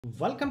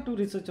Welcome to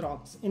Research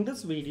Rocks. In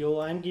this video,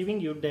 I am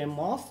giving you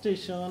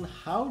demonstration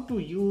how to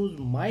use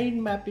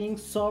mind mapping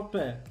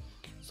software.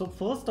 So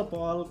first of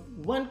all,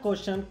 one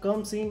question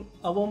comes in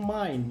our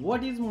mind.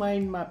 What is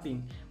mind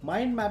mapping?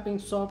 Mind mapping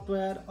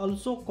software,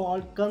 also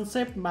called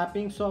concept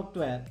mapping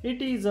software.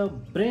 It is a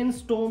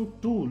brainstorm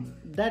tool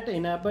that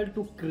enables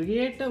to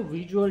create a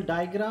visual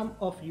diagram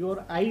of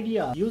your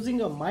idea.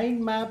 Using a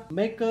mind map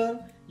maker,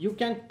 you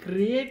can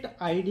create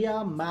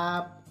idea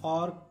map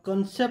or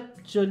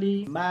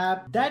conceptually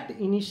map that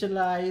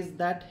initialize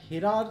that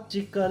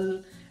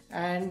hierarchical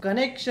and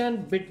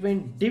connection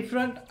between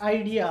different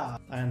ideas,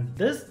 and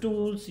these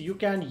tools you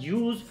can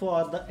use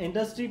for the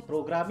industry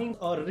programming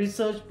or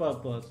research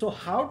purpose. So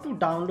how to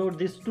download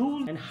this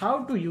tool and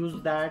how to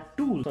use that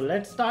tool? So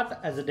let's start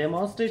as a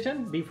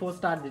demonstration. Before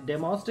start the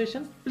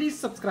demonstration, please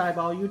subscribe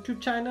our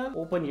YouTube channel,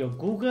 open your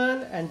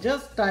Google and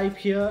just type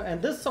here,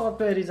 and this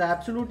software is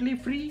absolutely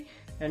free,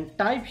 and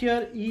type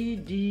here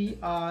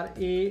EDRAOSOFT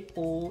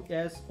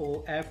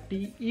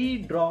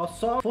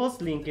eDrawSoft.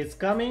 First link is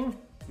coming.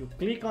 You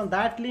click on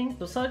that link,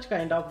 so such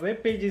kind of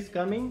web page is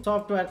coming.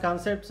 Software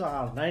concepts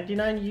are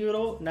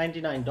 €99,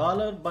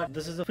 $99, but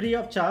this is a free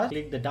of charge.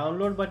 Click the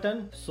download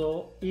button.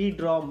 So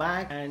eDraw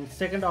Mac, and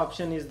second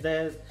option is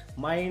there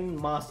Mind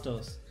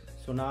Masters.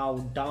 So now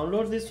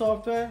download this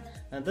software,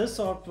 and this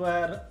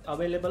software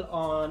available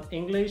on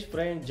English,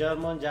 French,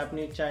 German,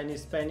 Japanese,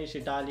 Chinese, Spanish,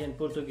 Italian,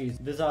 Portuguese.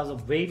 These are the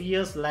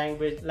various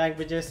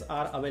languages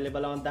are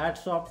available on that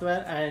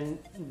software, and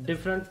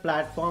different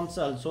platforms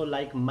also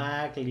like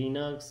Mac,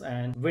 Linux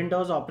and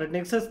Windows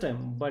operating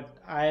system. But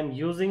I am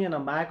using in a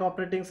Mac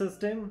operating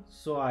system,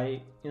 so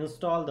I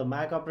install the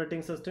Mac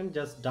operating system.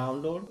 Just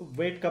download,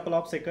 wait couple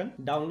of seconds.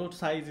 Download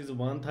size is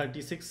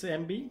 136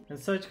 MB, and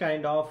such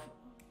kind of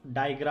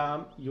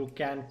diagram you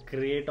can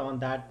create on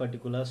that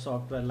particular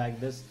software. Like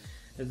this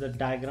is a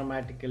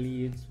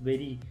diagrammatically, it's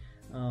very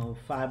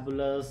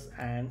fabulous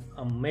and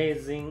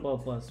amazing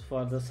purpose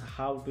for this,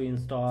 how to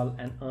install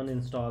and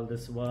uninstall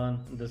this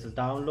one. This is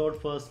download.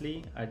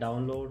 Firstly I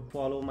download,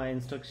 follow my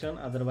instruction,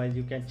 otherwise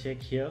you can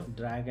check here,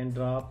 drag and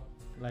drop,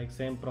 like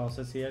same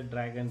process here,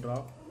 drag and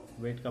drop,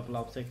 wait couple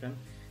of seconds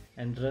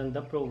and run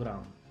the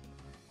program.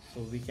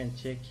 So we can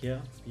check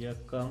here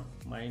come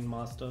Mind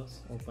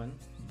Masters, open.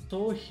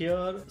 So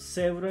here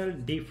several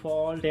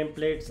default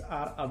templates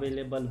are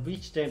available.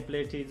 Which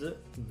template is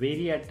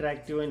very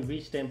attractive and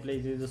which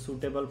template is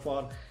suitable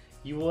for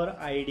your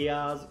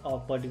ideas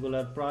of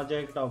particular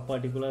project or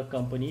particular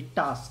company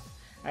task,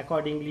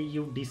 accordingly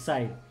you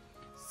decide.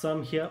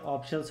 Some here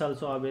options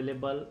also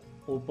available.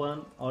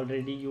 Open,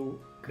 already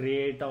you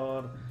create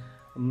or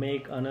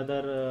make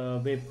another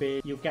web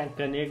page. You can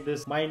connect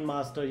this Mind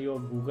Master your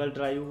Google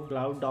Drive,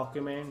 cloud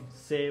document,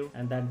 save,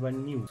 and that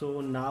one new. So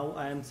now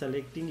I am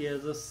selecting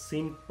here's a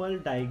simple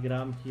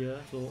diagram here,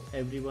 so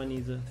everyone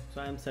is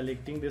so I am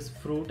selecting this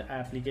fruit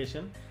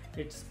application.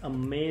 It's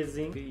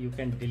amazing. You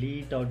can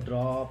delete or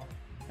drop,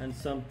 and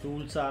some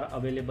tools are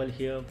available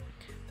here,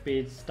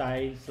 page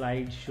style,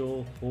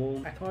 slideshow,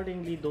 home.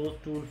 Accordingly those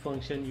tool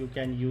function you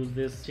can use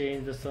this,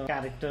 change the some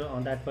character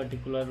on that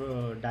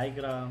particular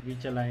diagram,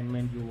 which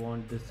alignment you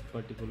want this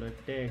particular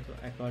text. So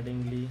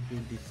accordingly you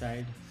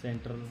decide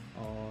central,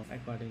 or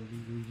accordingly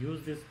you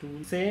use this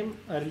tool. Same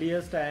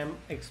earliest I am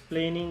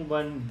explaining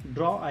one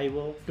draw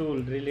IO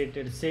tool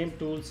related, same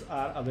tools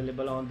are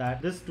available on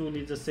that. This tool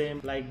is the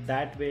same like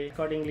that way.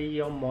 Accordingly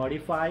you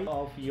modify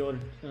of your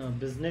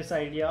business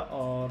idea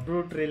or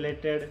fruit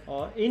related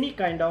or any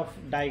kind of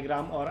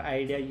diagram or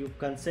idea you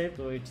concept.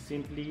 So it's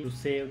simply to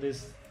save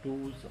this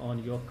tools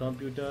on your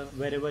computer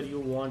wherever you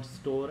want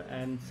store,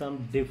 and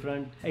some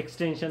different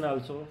extension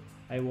also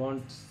I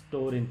want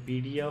store in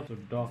PDF. So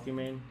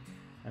document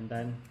and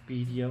then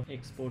PDF,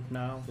 export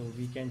now. So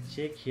we can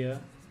check here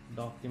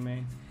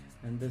document,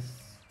 and this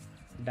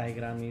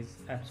diagram is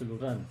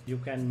absolute run. You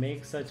can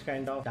make such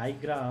kind of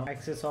diagram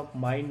access of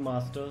Mind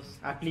Masters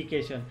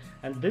application,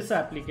 and this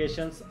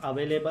applications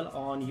available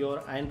on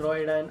your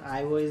Android and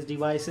iOS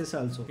devices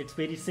also. It's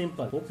very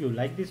simple. Hope you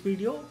like this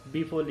video.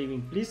 Before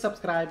leaving, please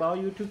subscribe our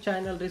YouTube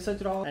channel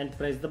Research Rock and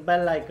press the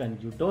bell icon.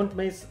 You don't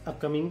miss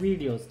upcoming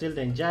videos. Till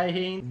then, Jai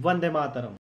Hind, Vande Mataram.